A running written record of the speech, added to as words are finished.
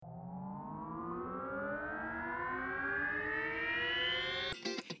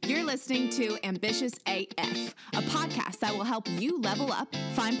listening to Ambitious AF, a podcast that will help you level up,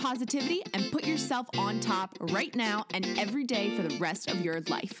 find positivity, and put yourself on top right now and every day for the rest of your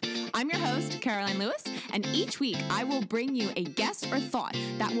life. I'm your host, Caroline Lewis, and each week I will bring you a guest or thought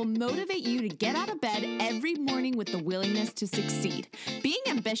that will motivate you to get out of bed every morning with the willingness to succeed. Being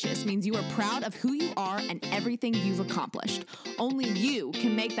ambitious means you are proud of who you are and everything you've accomplished. Only you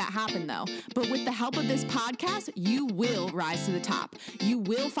can make that happen, though. But with the help of this podcast, you will rise to the top. You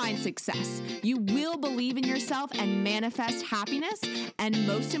will find success. You will believe in yourself and manifest happiness. And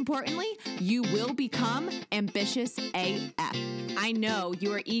most importantly, you will become ambitious AF. I know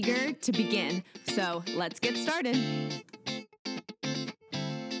you are eager to begin, so let's get started.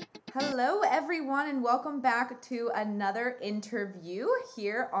 Hello, everyone, and welcome back to another interview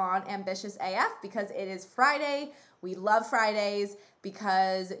here on Ambitious AF because it is Friday. We love Fridays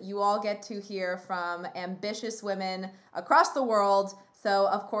because you all get to hear from ambitious women across the world. So,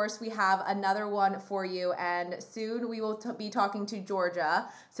 of course, we have another one for you, and soon we will be talking to Georgia.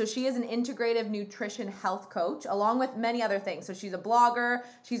 So she is an integrative nutrition health coach, along with many other things. So she's a blogger.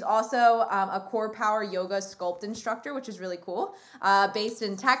 She's also a core power yoga sculpt instructor, which is really cool, based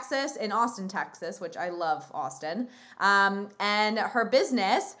in Texas, in Austin, Texas, which I love Austin. And her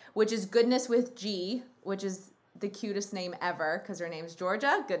business, which is Goodness with G, which is the cutest name ever because her name's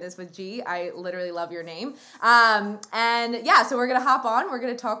Georgia. Goodness with G. I literally love your name. And yeah, so we're going to hop on. We're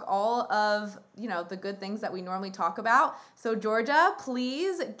going to talk all of, the good things that we normally talk about. So Georgia,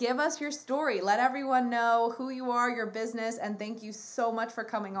 please give us your story. Let everyone know who you are, your business, and thank you so much for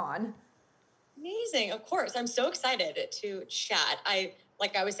coming on. Amazing. Of course. I'm so excited to chat.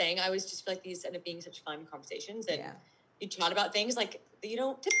 Like I was saying, I always just feel like these end up being such fun conversations and you chat about things like that you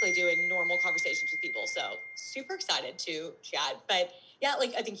don't typically do in normal conversations with people. So super excited to chat. But yeah,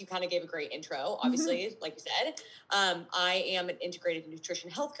 I think you kind of gave a great intro, obviously, like you said. I am an integrated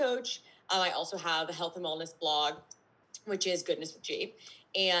nutrition health coach. I also have a health and wellness blog, which is Goodness with G.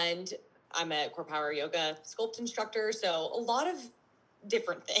 And I'm a core power yoga sculpt instructor. So a lot of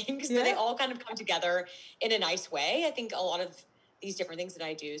different things, but they all kind of come together in a nice way. I think a lot of these different things that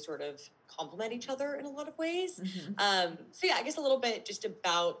I do sort of complement each other in a lot of ways. So yeah, I guess a little bit just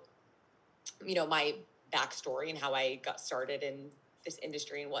about, my backstory and how I got started in this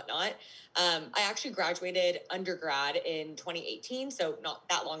industry and whatnot. I actually graduated undergrad in 2018, so not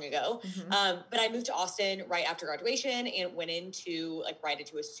that long ago. But I moved to Austin right after graduation and went right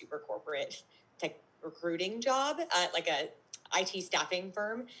into a super corporate tech recruiting job at a IT staffing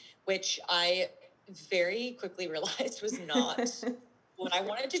firm, which I very quickly realized was not what I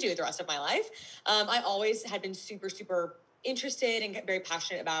wanted to do the rest of my life. I always had been super, super interested and very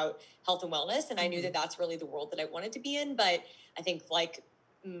passionate about health and wellness. And I knew that that's really the world that I wanted to be in. But I think like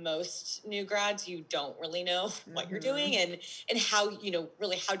most new grads, you don't really know what you're doing and how,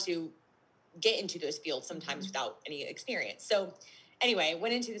 really how to get into those fields sometimes without any experience. So anyway,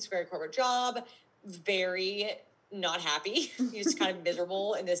 went into this very corporate job, very not happy, just kind of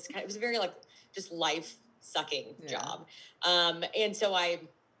miserable in this it was a very just life sucking job. And so I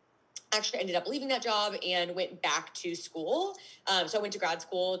actually ended up leaving that job and went back to school. So I went to grad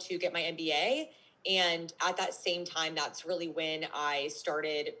school to get my MBA. And at that same time, that's really when I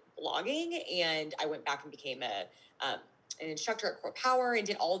started blogging and I went back and became an instructor at Core Power and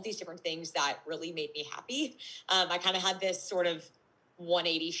did all of these different things that really made me happy. I kind of had this sort of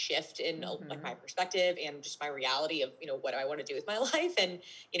 180 shift in my perspective and just my reality of, what do I want to do with my life? And,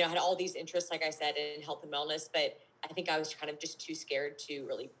 I had all these interests, like I said, in health and wellness, but I think I was kind of just too scared to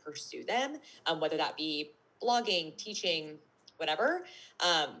really pursue them, whether that be blogging, teaching, whatever.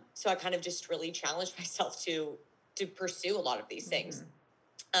 So I kind of just really challenged myself to pursue a lot of these things.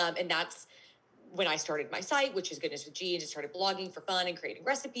 And that's when I started my site, which is Goodness with G, and just started blogging for fun and creating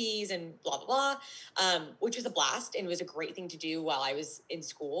recipes and blah, blah, blah, which was a blast and was a great thing to do while I was in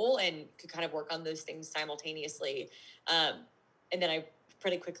school and could kind of work on those things simultaneously. And then I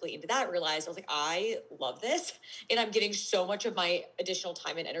pretty quickly into that realized I was like, I love this. And I'm getting so much of my additional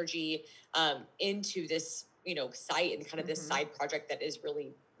time and energy into this, site and kind of this side project that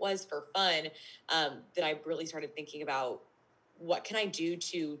was for fun, that I really started thinking about what can I do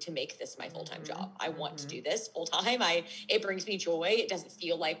to make this my full-time job? I want to do this full-time. It brings me joy. It doesn't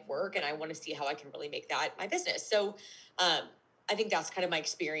feel like work. And I want to see how I can really make that my business. So, I think that's kind of my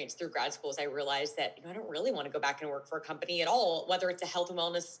experience through grad school is I realized that, I don't really want to go back and work for a company at all, whether it's a health and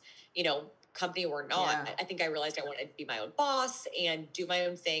wellness, company or not. Yeah. I think I realized I wanted to be my own boss and do my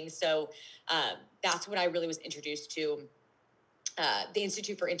own thing. So, that's what I really was introduced to the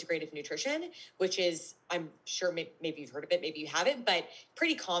Institute for Integrative Nutrition, which is, I'm sure maybe you've heard of it, maybe you haven't, but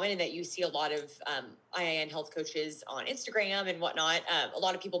pretty common in that you see a lot of IIN health coaches on Instagram and whatnot. A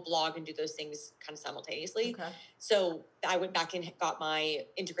lot of people blog and do those things kind of simultaneously. Okay. So I went back and got my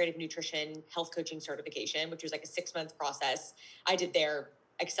Integrative Nutrition health coaching certification, which was like a 6-month process. I did their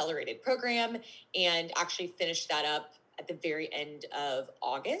accelerated program and actually finished that up at the very end of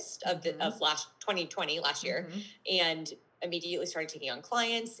August of 2020, last year. And immediately started taking on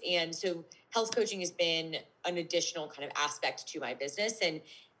clients. And so health coaching has been an additional kind of aspect to my business. And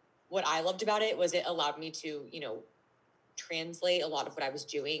what I loved about it was it allowed me to, translate a lot of what I was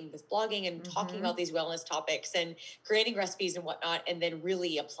doing with blogging and talking about these wellness topics and creating recipes and whatnot, and then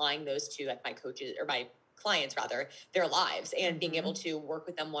really applying those to my coaches or my clients rather, their lives, and being able to work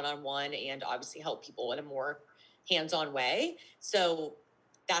with them one-on-one and obviously help people in a more hands-on way. So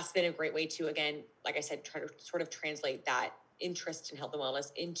that's been a great way to, again, like I said, try to sort of translate that interest in health and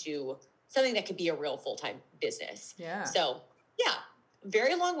wellness into something that could be a real full-time business. Yeah. So yeah,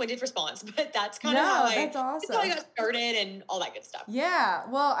 very long-winded response, but that's kind of that's awesome. That's how I got started and all that good stuff. Yeah.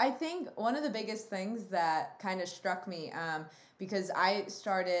 Well, I think one of the biggest things that kind of struck me, because I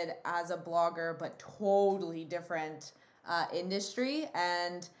started as a blogger, but totally different industry.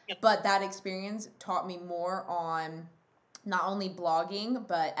 But that experience taught me more on not only blogging,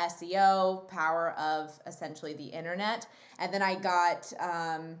 but SEO, power of essentially the internet. And then I got,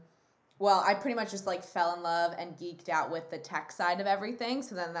 I pretty much just fell in love and geeked out with the tech side of everything.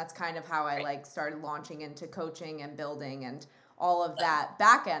 So then that's kind of how I started launching into coaching and building and all of that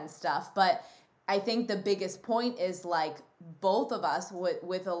back end stuff. But I think the biggest point is both of us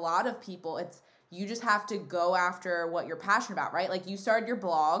with a lot of people, you just have to go after what you're passionate about, right? You started your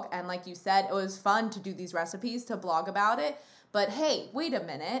blog and like you said, it was fun to do these recipes, to blog about it. But hey, wait a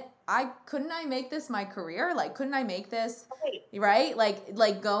minute. Couldn't I make this my career? Couldn't I make this, right?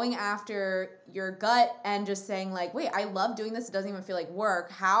 Going after your gut and just saying wait, I love doing this. It doesn't even feel like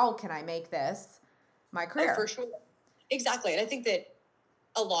work. How can I make this my career? Oh, for sure. Exactly. And I think that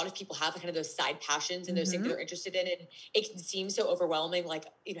a lot of people have kind of those side passions and those things that they're interested in. And it can seem so overwhelming,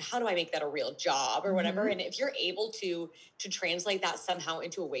 how do I make that a real job or whatever? And if you're able to translate that somehow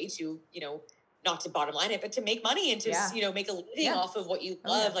into a way to, not to bottom line it, but to make money and to, make a living off of what you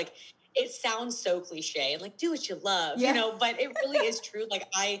love. It sounds so cliche and do what you love, but it really is true.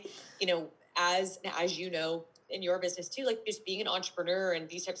 I, as in your business too, just being an entrepreneur and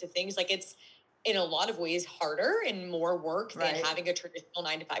these types of things, it's in a lot of ways harder and more work than having a traditional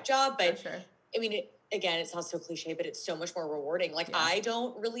 9-to-5 job. But sure. I mean, again, it sounds so cliche, but it's so much more rewarding. I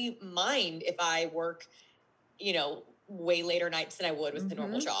don't really mind if I work, way later nights than I would with the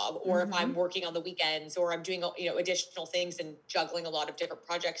normal job, or if I'm working on the weekends, or I'm doing, additional things and juggling a lot of different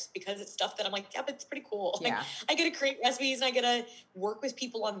projects, because it's stuff that I'm but it's pretty cool. Yeah. I get to create recipes and I get to work with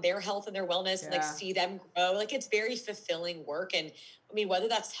people on their health and their wellness and see them grow. It's very fulfilling work. And I mean, whether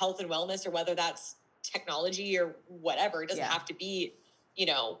that's health and wellness or whether that's technology or whatever, it doesn't have to be,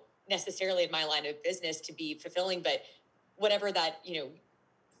 necessarily in my line of business to be fulfilling, but whatever that,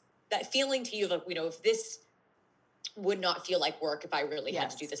 that feeling to you of, if this would not feel like work if I really had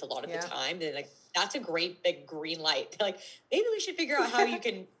to do this a lot of the time, then that's a great big green light. Maybe we should figure out how you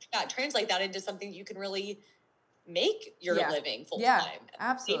can translate that into something you can really make your living full time.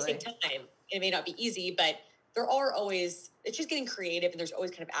 Absolutely. At the same time, it may not be easy, but there are always, it's just getting creative, and there's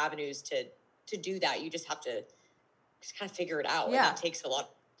always kind of avenues to do that. You just have to just kind of figure it out. And that takes a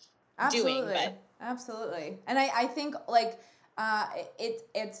lot doing. But absolutely. And I think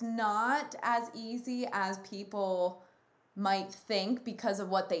it's not as easy as people might think because of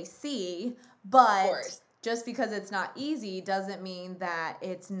what they see, but just because it's not easy doesn't mean that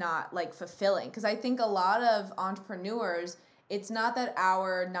it's not fulfilling. Because I think a lot of entrepreneurs, it's not that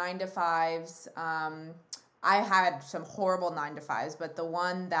our 9-to-5s, I had some horrible 9-to-5s, but the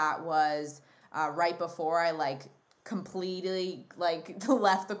one that was right before I completely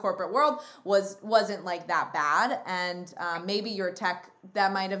left the corporate world wasn't that bad. And maybe your tech,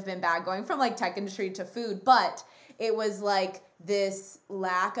 that might have been bad going from tech industry to food, but it was this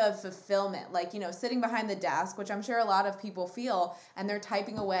lack of fulfillment, sitting behind the desk, which I'm sure a lot of people feel, and they're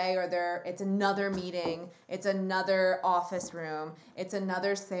typing away, or it's another meeting, it's another office room, it's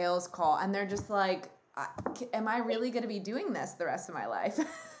another sales call, and they're just am I really going to be doing this the rest of my life?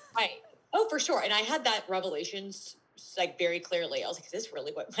 Right. Oh, for sure. And I had that revelation very clearly. I was is this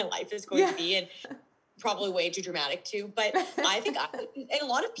really what my life is going to be? And probably way too dramatic too. But I think and a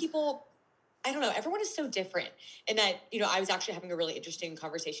lot of people I don't know, everyone is so different. And that, I was actually having a really interesting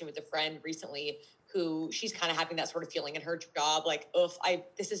conversation with a friend recently who she's kind of having that sort of feeling in her job, like, oh,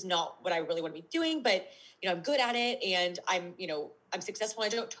 this is not what I really want to be doing, but, I'm good at it and I'm successful. I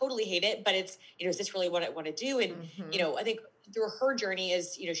don't totally hate it, but it's, is this really what I want to do? And, I think through her journey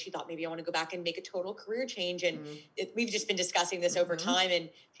is, she thought maybe I want to go back and make a total career change. And we've just been discussing this over time. And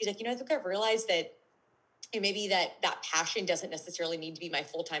she's like, I think I've realized that maybe that passion doesn't necessarily need to be my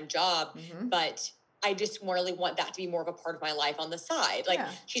full-time job, but I just really want that to be more of a part of my life on the side. Like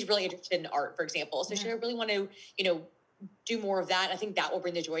she's really interested in art, for example. So she really want to, do more of that. I think that will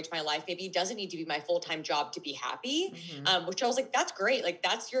bring the joy to my life. Maybe it doesn't need to be my full-time job to be happy, which I was like, that's great. Like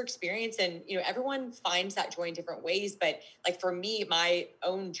that's your experience. And, everyone finds that joy in different ways. But like for me, my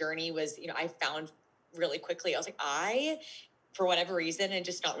own journey was, I found really quickly, I was like, for whatever reason, and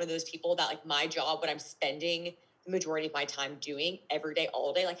just not one of those people that like my job, what I'm spending the majority of my time doing every day,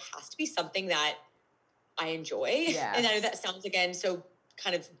 all day, like has to be something that I enjoy. Yes. And I know that sounds again, so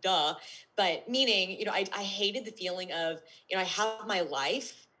kind of duh, but meaning, I hated the feeling of, I have my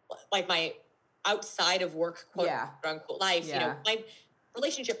life, like my outside of work, quote unquote life, my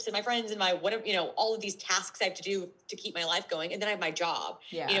relationships and my friends and my whatever, all of these tasks I have to do to keep my life going. And then I have my job,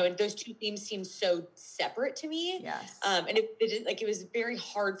 and those two themes seem so separate to me. Yes. And it was very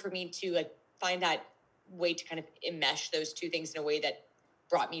hard for me to like find that way to kind of enmesh those two things in a way that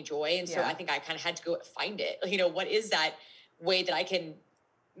brought me joy. And so I think I kind of had to go find it. What is that way that I can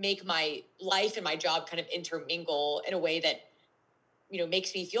make my life and my job kind of intermingle in a way that,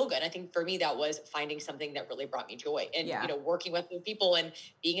 makes me feel good. I think for me, that was finding something that really brought me joy and, working with people and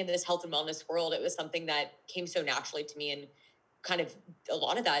being in this health and wellness world. It was something that came so naturally to me. And kind of a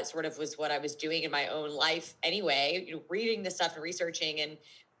lot of that sort of was what I was doing in my own life anyway, reading this stuff and researching and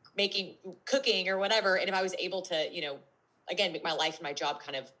cooking or whatever. And if I was able to, again, make my life and my job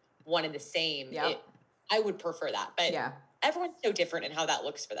kind of one and the same, I would prefer that. But everyone's so different in how that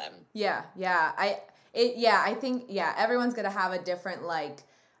looks for them. I think everyone's gonna have a different like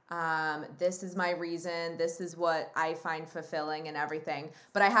this is my reason, this is what I find fulfilling and everything.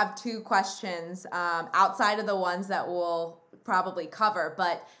 But I have two questions outside of the ones that we'll probably cover,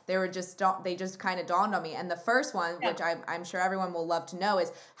 but they just kind of dawned on me. And the first one, which I'm sure everyone will love to know,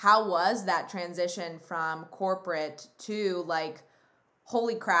 is how was that transition from corporate to like,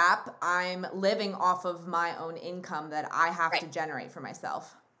 holy crap, I'm living off of my own income that I have to generate for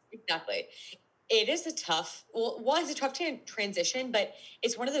myself. Exactly. It is a tough, it's a tough transition, but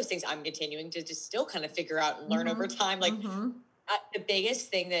it's one of those things I'm continuing to just still kind of figure out and learn over time. Like the biggest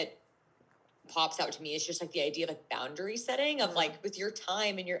thing that pops out to me is just like the idea of like boundary setting of like with your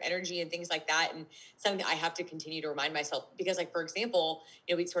time and your energy and things like that. And something that I have to continue to remind myself because like, for example,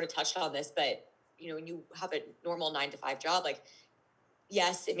 we sort of touched on this, but when you have a normal 9-to-5 job, like,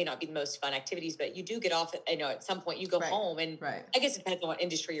 yes, it may not be the most fun activities, but you do get off, at some point you go home and I guess it depends on what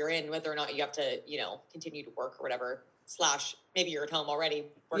industry you're in, whether or not you have to, continue to work or whatever, / maybe you're at home already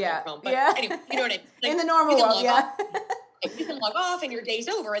working from home. But anyway, you know what I mean? Like, in the normal world, you can log off and your day's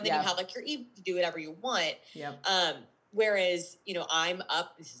over and then you have like your evening to do whatever you want. Whereas, I'm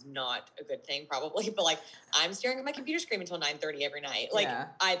up, this is not a good thing probably, but like I'm staring at my computer screen until 9:30 every night. Like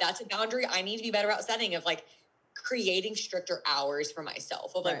that's a boundary I need to be better about setting of like, creating stricter hours for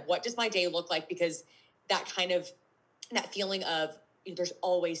myself of like, what does my day look like? Because that feeling of there's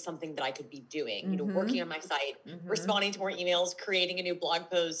always something that I could be doing, working on my site, responding to more emails, creating a new blog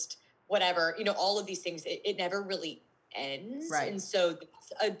post, whatever, all of these things, it never really ends. And so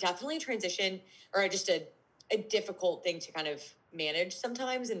definitely a transition or just a difficult thing to kind of manage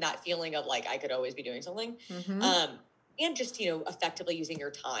sometimes. And that feeling of like, I could always be doing something. And just, effectively using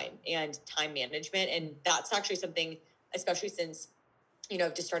your time and time management. And that's actually something, especially since,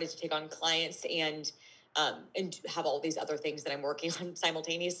 I've just started to take on clients and have all these other things that I'm working on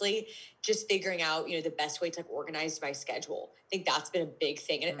simultaneously, just figuring out, the best way to like organize my schedule. I think that's been a big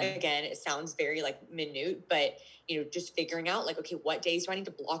thing. And again, it sounds very like minute, but, just figuring out like, okay, what days do I need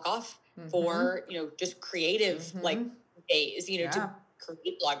to block off for, just creative like days, to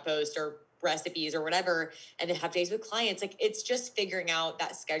create blog posts or recipes or whatever, and then have days with clients. Like it's just figuring out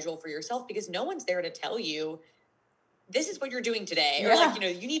that schedule for yourself because no one's there to tell you this is what you're doing today. Or like,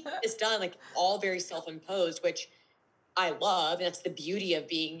 you need this done, like all very self-imposed, which I love. And that's the beauty of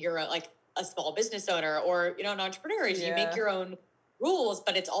being like a small business owner or, an entrepreneur is you make your own rules,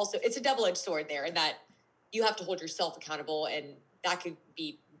 but it's a double-edged sword there and that you have to hold yourself accountable. And that could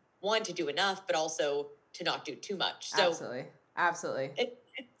be one to do enough, but also to not do too much. So Absolutely. It's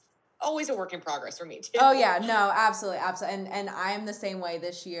always a work in progress for me too. Oh yeah, no, absolutely. And I'm the same way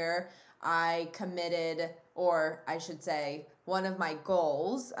this year. I committed, or I should say, one of my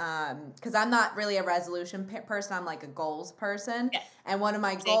goals, because I'm not really a resolution person, I'm like a goals person. Yeah. And one of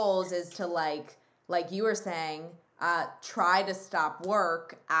my goals is to like you were saying, try to stop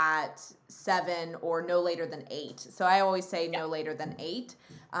work at 7 or no later than 8. So I always say no later than 8,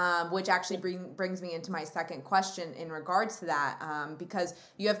 which actually brings me into my second question in regards to that, because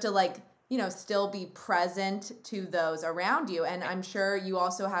you have to like, still be present to those around you. And I'm sure you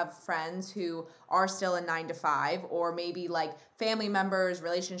also have friends who are still in 9 to 5, or maybe like family members,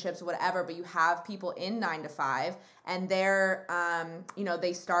 relationships, whatever, but you have people in 9 to 5 and they're,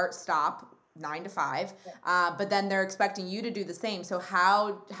 they stop 9 to 5, but then they're expecting you to do the same. So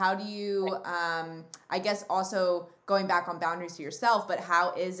how do you, I guess also going back on boundaries to yourself, but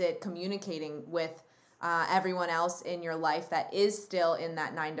how is it communicating with everyone else in your life that is still in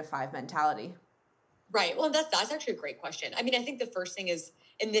that 9 to 5 mentality? Right. Well, that's actually a great question. I mean, I think the first thing is,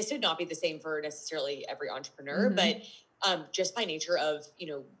 and this would not be the same for necessarily every entrepreneur, but just by nature of,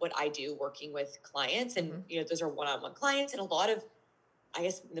 what I do working with clients and, those are one-on-one clients, and a lot of, I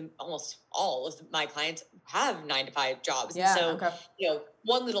guess almost all of my clients have 9 to 5 jobs. Yeah. And so,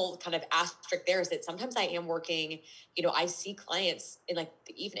 one little kind of asterisk there is that sometimes I am working, I see clients in like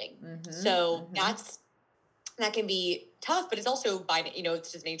the evening. So that can be tough, but it's also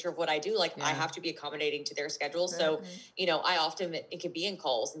it's just the nature of what I do. Like I have to be accommodating to their schedule. So, I often, it can be in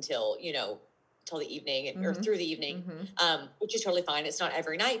calls until, till the evening or through the evening, which is totally fine. It's not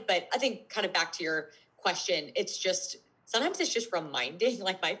every night, but I think kind of back to your question, sometimes it's just reminding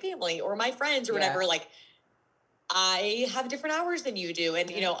like my family or my friends or whatever, like I have different hours than you do.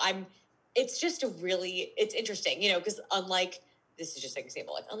 And, it's just it's interesting, because this is just an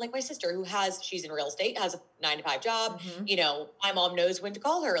example. Like, unlike my sister she's in real estate, has a 9 to 5 job. My mom knows when to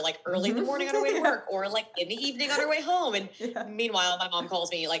call her, like early in the morning on her way to work or like in the evening on her way home. And meanwhile, my mom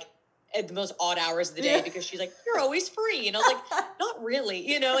calls me like at the most odd hours of the day because she's like, you're always free. And I was like, not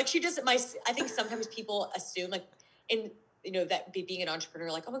really, like she doesn't, I think sometimes people assume like that being an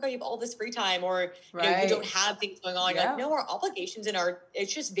entrepreneur, like, oh my God, you have all this free time, or, you don't have things going on. You're like, no, our obligations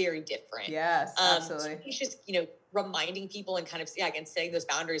it's just very different. Yes, absolutely. So it's just, reminding people and kind of, again, setting those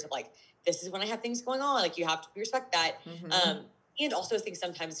boundaries of like, this is when I have things going on. Like, you have to respect that. And also I think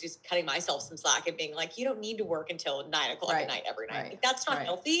sometimes just cutting myself some slack and being like, you don't need to work until 9 o'clock at night every night. Like, that's not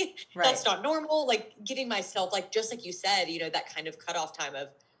healthy. That's not normal. Like giving myself, like, just like you said, that kind of cutoff time of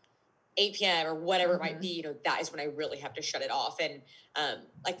 8 p.m. or whatever it might be, that is when I really have to shut it off. And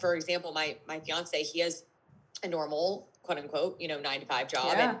like, for example, my fiance, he has a normal, quote unquote, 9 to 5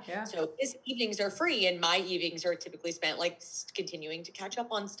 job. So his evenings are free and my evenings are typically spent like continuing to catch up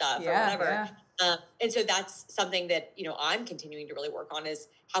on stuff or whatever. And so that's something that, I'm continuing to really work on, is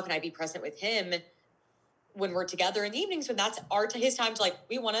how can I be present with him when we're together in the evenings, when that's his time to like,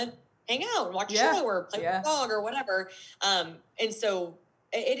 we want to hang out and watch a show or play with the dog or whatever. And so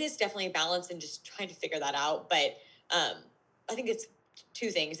it is definitely a balance and just trying to figure that out. But I think it's two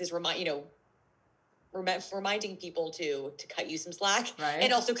things: is reminding people to cut you some slack,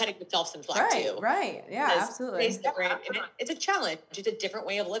 and also cutting yourself some slack too. Right. Yeah, because absolutely. It's different. And it's a challenge. It's a different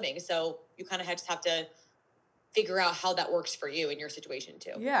way of living. So you kind of just have to figure out how that works for you in your situation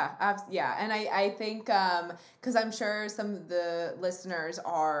too. Yeah. And I think, cause I'm sure some of the listeners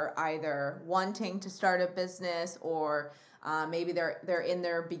are either wanting to start a business, or maybe they're in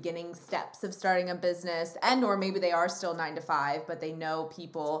their beginning steps of starting a business, or maybe they are still 9 to 5, but they know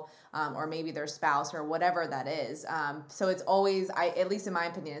people, or maybe their spouse or whatever that is. So it's always, at least in my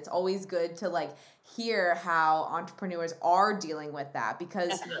opinion, it's always good to like hear how entrepreneurs are dealing with that,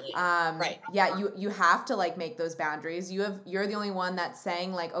 because you have to like make those boundaries. You're the only one that's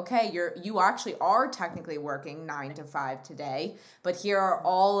saying like, okay, you actually are technically working 9 to 5 today, but here are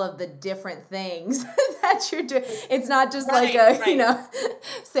all of the different things that you're doing. It's not just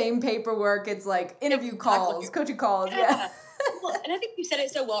same paperwork. It's like interview calls, coaching calls. Well, and I think you said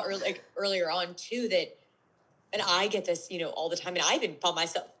it so well earlier on too, that, and I get this, all the time, and I even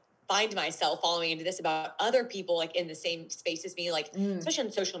find myself following into this about other people like in the same space as me, like especially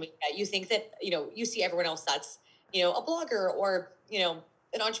on social media. You think that, you see everyone else that's, a blogger or,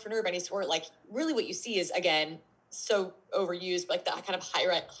 an entrepreneur of any sort. Like really what you see is, again, so overused, like that kind of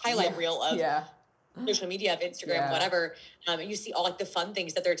highlight reel of social media, of Instagram, whatever. And you see all like the fun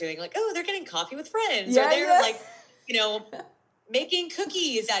things that they're doing, like, oh, they're getting coffee with friends, or they're like, making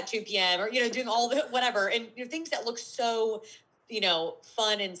cookies at 2 p.m. or, doing all the whatever. And things that look so,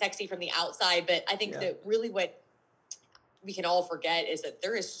 fun and sexy from the outside. But I think that really what we can all forget is that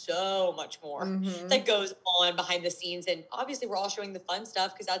there is so much more that goes on behind the scenes. And obviously we're all showing the fun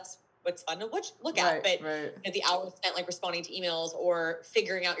stuff because that's what's fun to look at. But the hours spent like responding to emails or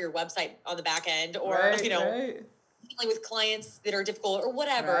figuring out your website on the back end, or, dealing with clients that are difficult or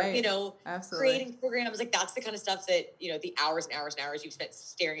whatever, Right. Absolutely. creating programs, like that's the kind of stuff that, the hours and hours and hours you've spent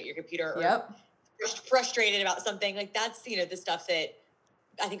staring at your computer Yep. or frustrated about something. Like that's, the stuff that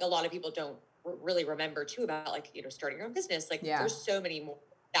I think a lot of people don't really remember too about, like, starting your own business. Like there's so many more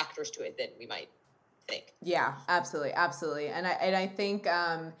factors to it than we might think. Yeah, absolutely. Absolutely. And I think,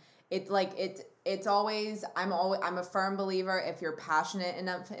 it's always, I'm a firm believer if you're passionate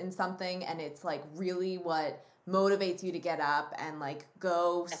enough in something and it's like really what motivates you to get up and like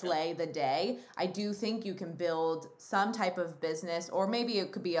go slay the day. I do think you can build some type of business, or maybe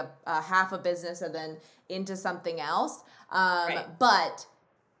it could be a half a business and then into something else. But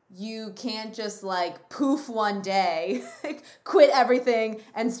you can't just like poof one day, quit everything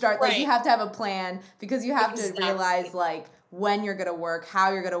and start. Like you have to have a plan, because you have to realize like when you're going to work,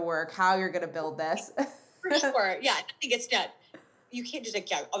 how you're going to work, how you're going to build this. For sure. Yeah. I think it's not, you can't just like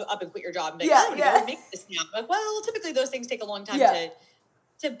up and quit your job and be like, I'm make this now. Like, well, typically those things take a long time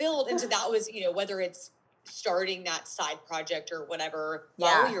to build. And so that was, whether it's starting that side project or whatever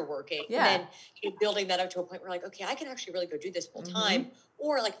while you're working, and then building that up to a point where like, okay, I can actually really go do this full time.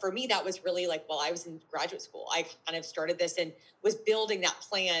 Or like for me, that was really like while I was in graduate school, I kind of started this and was building that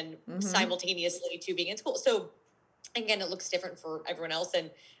plan simultaneously to being in school. So again, it looks different for everyone else. And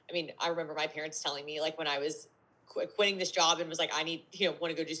I mean, I remember my parents telling me like when I was quitting this job and was like, I need,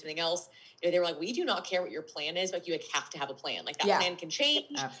 want to go do something else. They were like, we do not care what your plan is. Like you like have to have a plan. Like that plan can change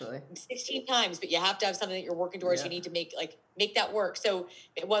 16 times, but you have to have something that you're working towards. You need to make that work. So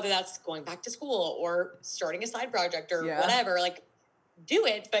whether that's going back to school or starting a side project or whatever, like do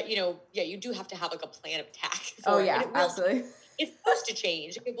it. But you do have to have like a plan of attack. Absolutely. It's supposed to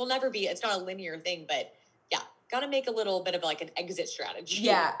change. It will never be, it's not a linear thing, but got to make a little bit of like an exit strategy.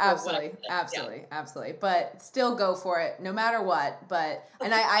 Yeah, absolutely. But still go for it no matter what. But,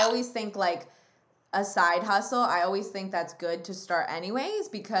 and I always think like a side hustle, I always think that's good to start anyways,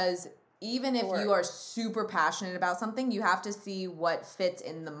 because even if you are super passionate about something, you have to see what fits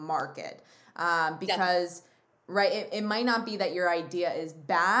in the market. Because, it might not be that your idea is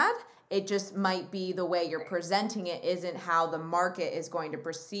bad. It just might be the way you're presenting it isn't how the market is going to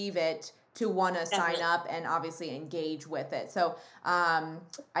perceive it to want to sign up and obviously engage with it. So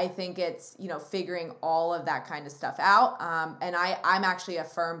I think it's, figuring all of that kind of stuff out. And I'm actually a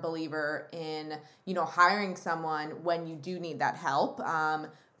firm believer in, hiring someone when you do need that help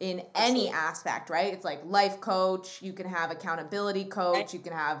in any aspect, right? It's like life coach, you can have accountability coach, you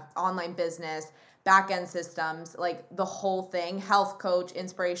can have online business, back-end systems, like the whole thing, health coach,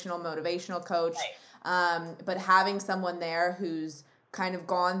 inspirational, motivational coach. But having someone there who's kind of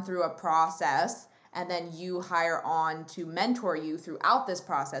gone through a process and then you hire on to mentor you throughout this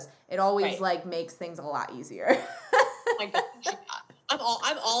process, it always like makes things a lot easier. Oh my gosh. I'm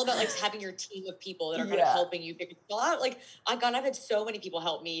all about like having your team of people that are kind of helping you figure it out. Like, I've had so many people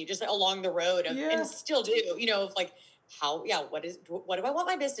help me just like, along the road and still do, of like, how, what do I want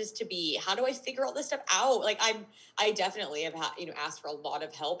my business to be? How do I figure all this stuff out? Like I definitely have had, asked for a lot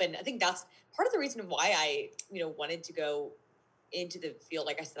of help. And I think that's part of the reason why I, wanted to go into the field,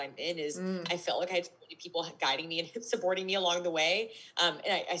 like I said, I'm in is I felt like I had so many people guiding me and supporting me along the way. And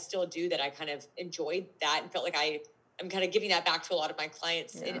I still do that. I kind of enjoyed that and felt like I'm kind of giving that back to a lot of my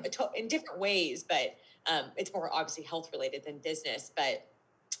clients in different ways, but it's more obviously health related than business. But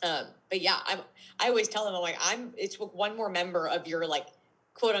yeah, I always tell them, I'm like, it's one more member of your like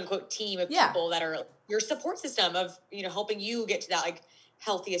quote unquote team of people that are your support system of, helping you get to that like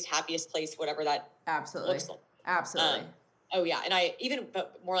healthiest, happiest place, whatever that looks like. Absolutely. Oh yeah. And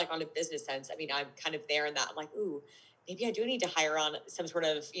but more like on a business sense, I mean, I'm kind of there in that I'm like, ooh, maybe I do need to hire on some sort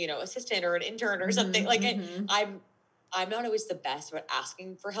of, assistant or an intern or something. Like I'm not always the best about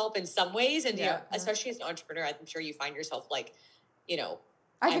asking for help in some ways. And especially as an entrepreneur, I'm sure you find yourself like,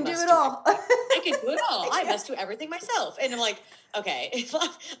 I can do it all. I can do it all. I must do everything myself. And I'm like, okay, if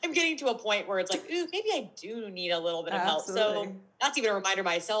I'm getting to a point where it's like, ooh, maybe I do need a little bit of help. So that's even a reminder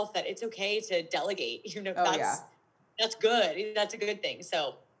myself that it's okay to delegate. That's good. That's a good thing.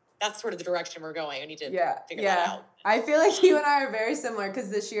 So that's sort of the direction we're going. I need to figure that out. I feel like you and I are very similar, because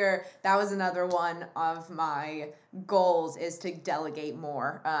this year, that was another one of my goals, is to delegate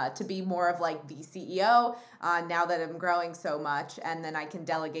more, to be more of like the CEO now that I'm growing so much, and then I can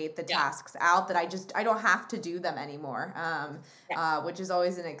delegate the tasks out that I don't have to do them anymore, which is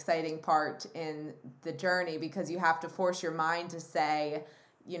always an exciting part in the journey, because you have to force your mind to say,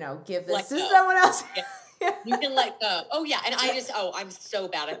 give this to someone else. You can let go. Oh yeah. And I'm so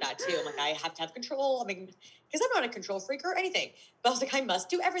bad at that too. I'm like, I have to have control. I mean, because I'm not a control freak or anything, but I was like, I must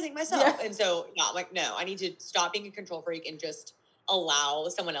do everything myself. Yeah. And so I'm like, no, I need to stop being a control freak and just allow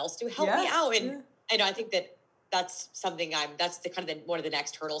someone else to help me out. And I think that that's something that's the kind of one of the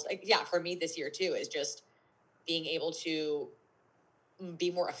next hurdles. Like, yeah, for me this year too, is just being able to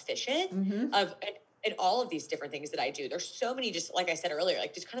be more efficient in all of these different things that I do. There's so many, just like I said earlier,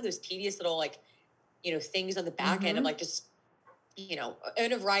 like just kind of those tedious little, like, you know, things on the back end of like, just, you know,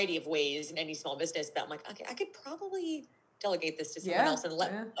 in a variety of ways in any small business that I'm like, okay, I could probably delegate this to someone else and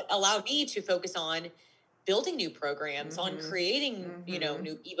allow me to focus on building new programs, on creating, you know,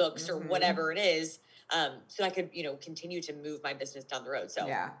 new ebooks or whatever it is. So I could, you know, continue to move my business down the road. So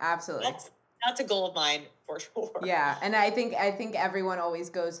yeah, absolutely. That's a goal of mine for sure. Yeah. And I think everyone always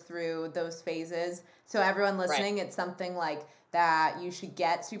goes through those phases. So everyone listening, it's something like that you should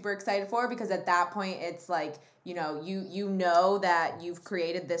get super excited for, because at that point it's like, you know that you've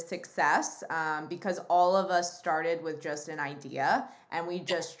created this success, because all of us started with just an idea and we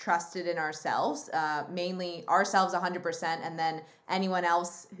just trusted in ourselves, mainly ourselves 100%, and then anyone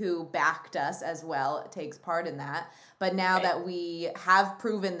else who backed us as well takes part in that. But now that we have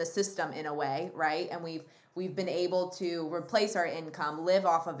proven the system in a way, right, and we've been able to replace our income, live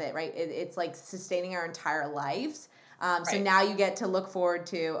off of it, right? It's like sustaining our entire lives. So now you get to look forward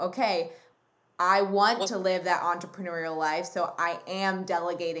to, okay, I want to live that entrepreneurial life, so I am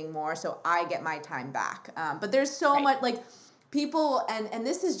delegating more, so I get my time back. But there's so much, like, people, and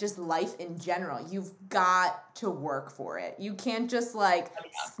this is just life in general, you've got to work for it. You can't just, like,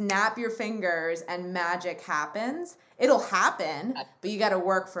 snap your fingers and magic happens. It'll happen, but you got to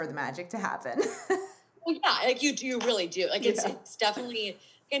work for the magic to happen. Well, yeah, like you really do. Like it's definitely,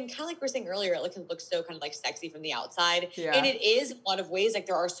 and kind of like we were saying earlier, it looks so kind of like sexy from the outside. Yeah. And it is in a lot of ways, like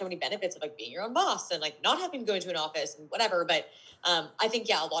there are so many benefits of like being your own boss and like not having to go into an office and whatever. But I think,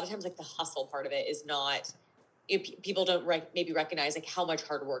 yeah, a lot of times like the hustle part of it is not, people don't maybe recognize like how much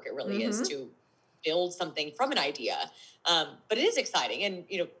hard work it really is to build something from an idea. But it is exciting. And,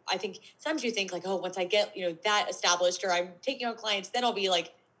 you know, I think sometimes you think like, oh, once I get, you know, that established or I'm taking on clients, then I'll be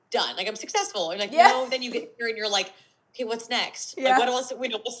like done. Like I'm successful. And like, no, then you get here and you're like, okay, what's next? Yeah. Like what else?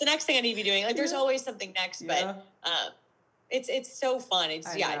 What's the next thing I need to be doing? Like there's always something next, but it's so fun. It's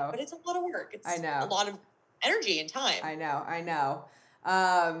but it's a lot of work. It's a lot of energy and time. I know,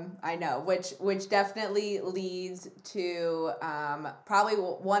 which definitely leads to probably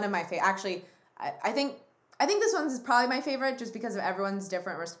one of my favorite. Actually, I think this one's probably my favorite just because of everyone's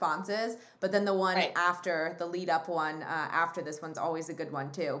different responses. But then the one after, the lead up one after this one's always a good one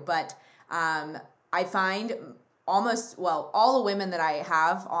too. But I find all the women that I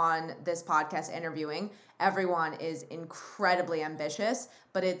have on this podcast interviewing, everyone is incredibly ambitious,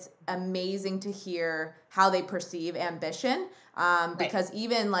 but it's amazing to hear how they perceive ambition, because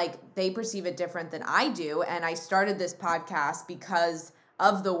even like they perceive it different than I do. And I started this podcast because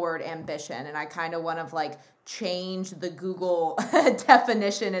of the word ambition, and I kind of want to like change the Google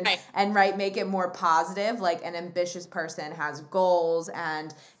definition and make it more positive. Like an ambitious person has goals,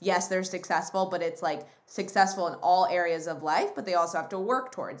 and yes, they're successful, but it's like successful in all areas of life, but they also have to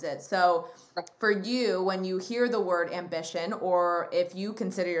work towards it. So for you, when you hear the word ambition, or if you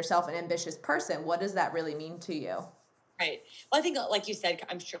consider yourself an ambitious person, what does that really mean to you? Right. Well, I think, like you said,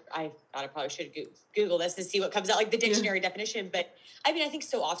 I'm sure I probably should Google this to see what comes out, like the dictionary definition. But I mean, I think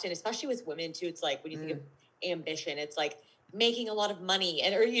so often, especially with women too, it's like when you think of ambition, it's like making a lot of money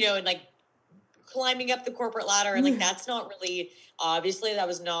and like climbing up the corporate ladder. And like, that's not really, obviously that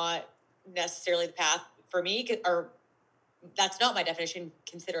was not necessarily the path for me, or that's not my definition,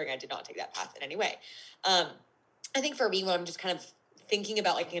 considering I did not take that path in any way. I think for me, when I'm just kind of thinking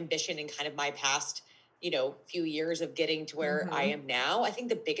about like ambition and kind of my past, few years of getting to where I am now, I think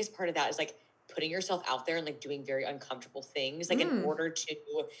the biggest part of that is like putting yourself out there and like doing very uncomfortable things, like in order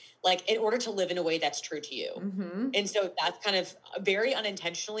to live in a way that's true to you. And so that's kind of very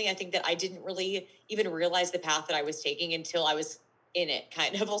unintentionally, I think that I didn't really even realize the path that I was taking until I was in it,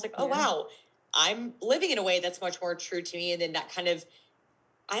 kind of. I was like, oh, wow, I'm living in a way that's much more true to me. And then that kind of,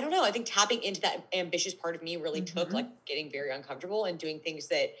 I don't know, I think tapping into that ambitious part of me really took like getting very uncomfortable and doing things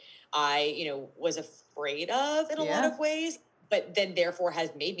that I, was afraid of in a lot of ways, but then therefore has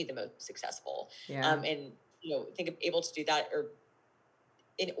made me the most successful. And, I think I'm able to do that, or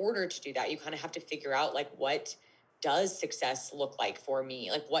in order to do that, you kind of have to figure out like, what does success look like for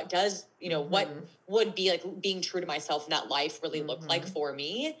me? Like what does, what would be like being true to myself in that life really look like for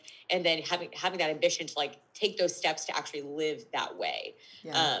me? And then having that ambition to like take those steps to actually live that way.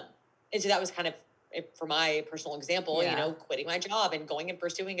 And so that was kind of, for my personal example, quitting my job and going and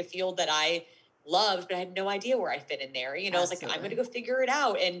pursuing a field that I loved, but I had no idea where I fit in there. I was like, I'm going to go figure it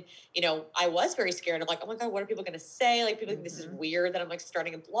out. And, I was very scared. I'm like, oh my God, what are people going to say? Like people think this is weird that I'm like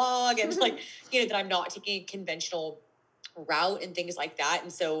starting a blog and like, that I'm not taking a conventional route and things like that.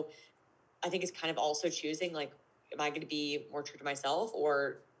 And so I think it's kind of also choosing like, am I going to be more true to myself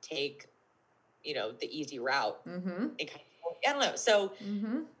or take, the easy route? And I don't know. So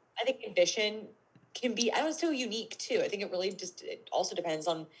I think ambition can be, I don't know, so unique too. I think it also depends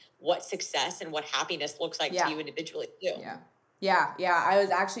on what success and what happiness looks like to you individually too. Yeah. I was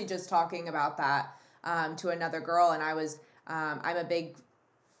actually just talking about that to another girl, and I'm a big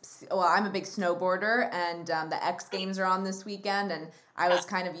snowboarder, and the X Games are on this weekend, and I was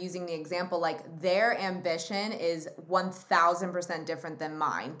kind of using the example, like their ambition is 1000% different than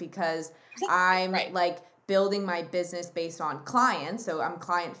mine, because I'm like building my business based on clients, so I'm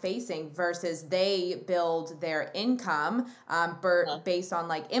client facing, versus they build their income based on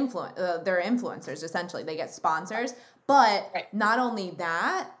like they're influencers, essentially. They get sponsors, but not only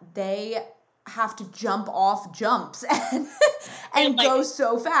that, they have to jump off jumps and go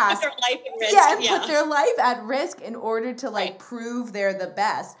so fast. Put their life at risk. Put their life at risk in order to like prove they're the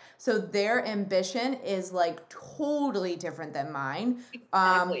best. So their ambition is like totally different than mine.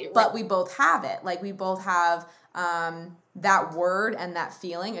 But we both have it. Like we both have that word and that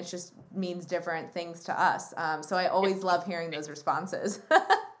feeling. It just means different things to us. So I always love hearing those responses.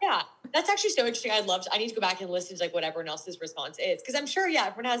 Yeah, that's actually so interesting. I need to go back and listen to like what everyone else's response is. Cause I'm sure,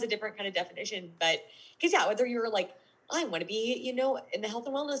 everyone has a different kind of definition, but whether you're like, I want to be, in the health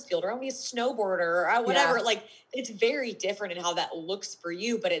and wellness field, or I want to be a snowboarder or whatever, like it's very different in how that looks for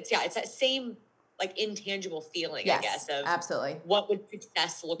you, but it's that same like intangible feeling, I guess, of absolutely what would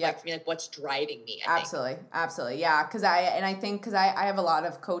success look like for me, like what's driving me. Absolutely. Yeah. Cause I think I have a lot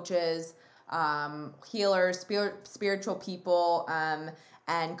of coaches, healers, spiritual people,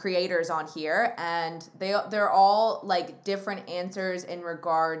 and creators on here, and they're all like different answers in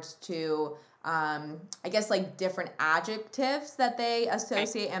regards to I guess like different adjectives that they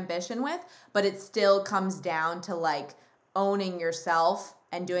associate ambition with, but it still comes down to like owning yourself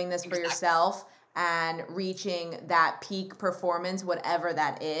and doing this for yourself and reaching that peak performance, whatever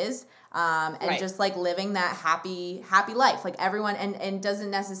that is. And just like living that happy life, like everyone, and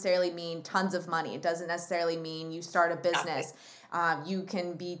doesn't necessarily mean tons of money. It doesn't necessarily mean you start a business. You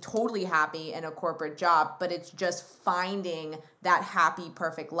can be totally happy in a corporate job, but it's just finding that happy,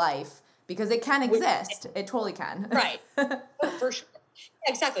 perfect life, because it can exist. It totally can. Right. Oh, for sure.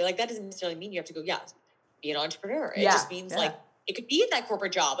 Yeah, exactly. Like that doesn't necessarily mean you have to go, be an entrepreneur. It just means like it could be in that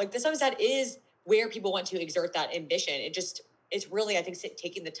corporate job. Like sometimes that is where people want to exert that ambition. It's really, I think,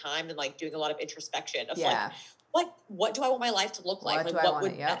 taking the time and like doing a lot of introspection of like, what do I want my life to look like? What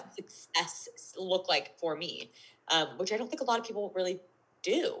would that success look like for me? Which I don't think a lot of people really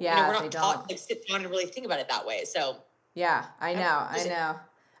do. Yeah, we're not taught to like sit down and really think about it that way. So yeah, I know.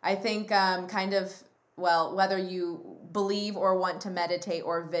 I think whether you believe or want to meditate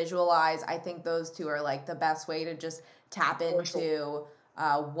or visualize, I think those two are like the best way to just tap into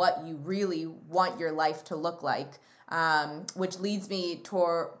what you really want your life to look like. Which leads me to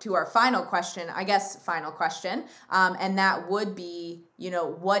our final question, and that would be,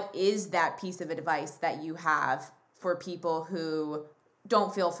 what is that piece of advice that you have for people who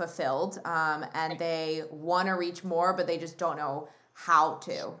don't feel fulfilled, and they want to reach more, but they just don't know how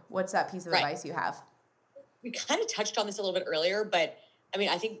to? What's that piece of advice you have? We kind of touched on this a little bit earlier, but I mean,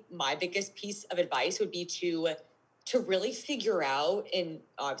 I think my biggest piece of advice would be to really figure out, and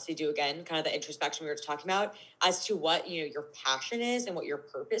obviously do again kind of the introspection we were talking about, as to what your passion is and what your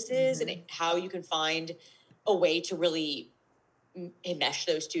purpose is, and how you can find a way to really mesh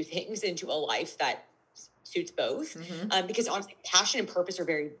those two things into a life that suits both. Because honestly, passion and purpose are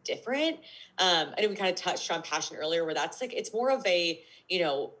very different. I know we kind of touched on passion earlier, where that's like, it's more of a,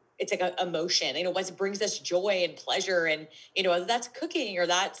 it's like an emotion, what brings us joy and pleasure, and, whether that's cooking or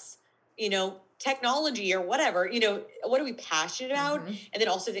that's, technology or whatever, what are we passionate about? And then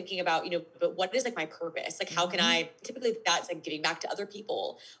also thinking about, but what is like my purpose? Like, how can I, typically that's like giving back to other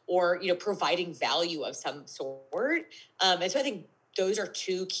people, or, providing value of some sort. And so I think those are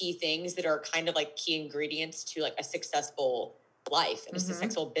two key things that are kind of like key ingredients to like a successful life and a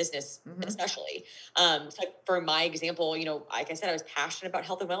successful business, especially. So for my example, like I said, I was passionate about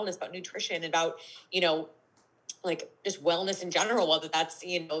health and wellness, about nutrition, about, like just wellness in general, whether that's,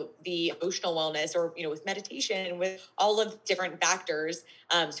 the emotional wellness or, with meditation, with all of different factors.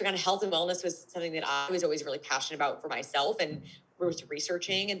 So kind of health and wellness was something that I was always really passionate about for myself, and was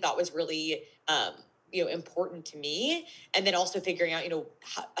researching and thought was really, important to me. And then also figuring out,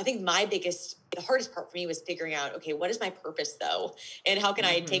 I think the hardest part for me was figuring out, okay, what is my purpose though? And how can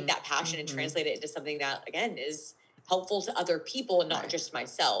I take that passion and translate it into something that, again, is helpful to other people and not just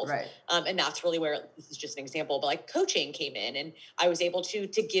myself. And that's really where, this is just an example, but like coaching came in, and I was able to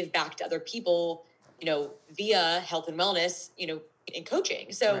give back to other people, via health and wellness, in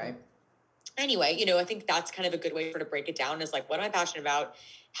coaching. So anyway, I think that's kind of a good way to break it down is like, what am I passionate about?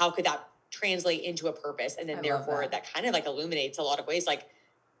 How could that translate into a purpose? And then therefore that kind of like illuminates a lot of ways like,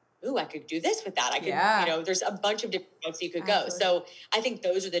 ooh, I could do this with that. I could, there's a bunch of different routes you could go. So I think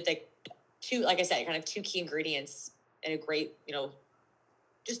those are the two, like I said, kind of two key ingredients and a great,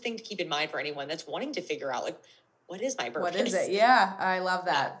 just thing to keep in mind for anyone that's wanting to figure out like, what is my purpose? What is it? Yeah, I love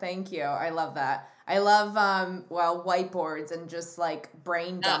that. Thank you. I love that. I love, whiteboards and just like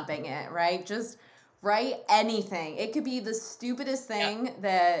brain dumping it, right? Just write anything. It could be the stupidest thing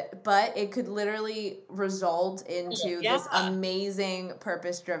but it could literally result into this amazing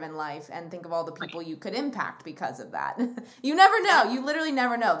purpose-driven life. And think of all the people you could impact because of that. You never know. You literally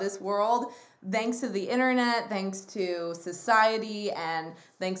never know. This world, thanks to the internet, thanks to society, and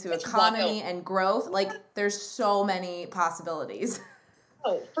thanks to economy and growth, like there's so many possibilities.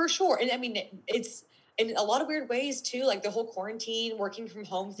 Oh, for sure. And I mean, it's in a lot of weird ways too, like the whole quarantine, working from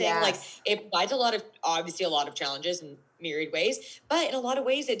home thing, like it provides obviously a lot of challenges in myriad ways, but in a lot of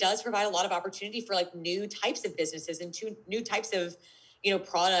ways it does provide a lot of opportunity for like new types of businesses and new types of,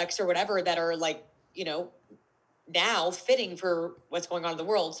 products or whatever that are like, now fitting for what's going on in the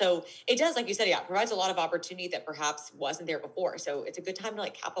world. So it does, like you said, provides a lot of opportunity that perhaps wasn't there before. So it's a good time to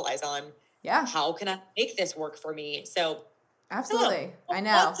like capitalize on, how can I make this work for me? So absolutely. I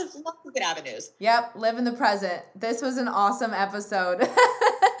know. Lots of good avenues. Yep. Live in the present. This was an awesome episode.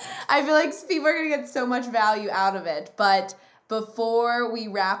 I feel like people are going to get so much value out of it. But before we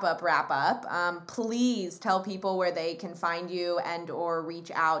wrap up, please tell people where they can find you and or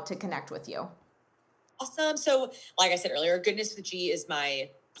reach out to connect with you. Awesome. So like I said earlier, Goodness with G is my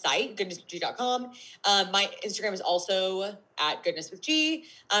site, goodnesswithg.com. My Instagram is also at Goodness with G.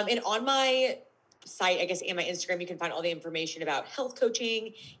 And on my site, I guess, and my Instagram, you can find all the information about health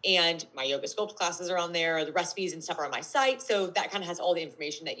coaching, and my yoga sculpt classes are on there. The recipes and stuff are on my site. So that kind of has all the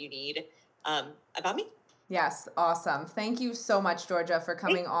information that you need about me. Yes. Awesome. Thank you so much, Georgia, for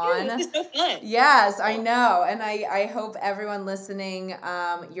coming on. It was so fun. Yes, I know. And I hope everyone listening,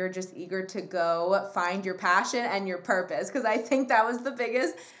 you're just eager to go find your passion and your purpose, because I think that was the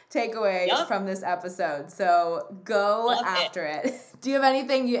biggest takeaway from this episode. So go after it. Do you have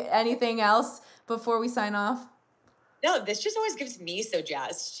anything else before we sign off? No, this just always gives me so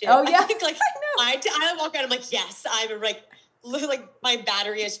jazzed too. Oh yeah, I think like I walk out, I'm like, yes, I'm like my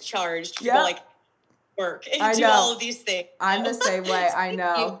battery is charged to like work and do all of these things. I'm the same way. I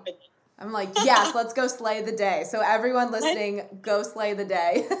know. I'm like, yes, let's go slay the day. So everyone listening, go slay the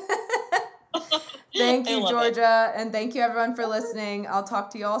day. Thank you, Georgia, and thank you everyone for listening. I'll talk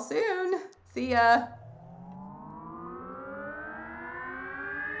to you all soon. See ya.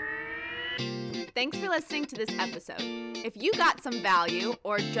 Thanks for listening to this episode. If you got some value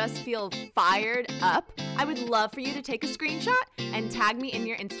or just feel fired up, I would love for you to take a screenshot and tag me in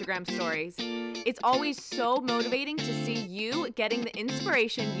your Instagram stories. It's always so motivating to see you getting the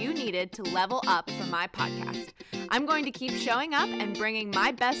inspiration you needed to level up for my podcast. I'm going to keep showing up and bringing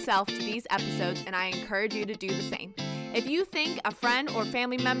my best self to these episodes, and I encourage you to do the same. If you think a friend or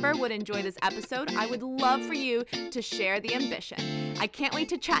family member would enjoy this episode, I would love for you to share the ambition. I can't wait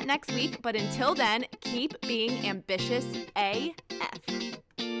to chat next week, but until then, keep being ambitious AF.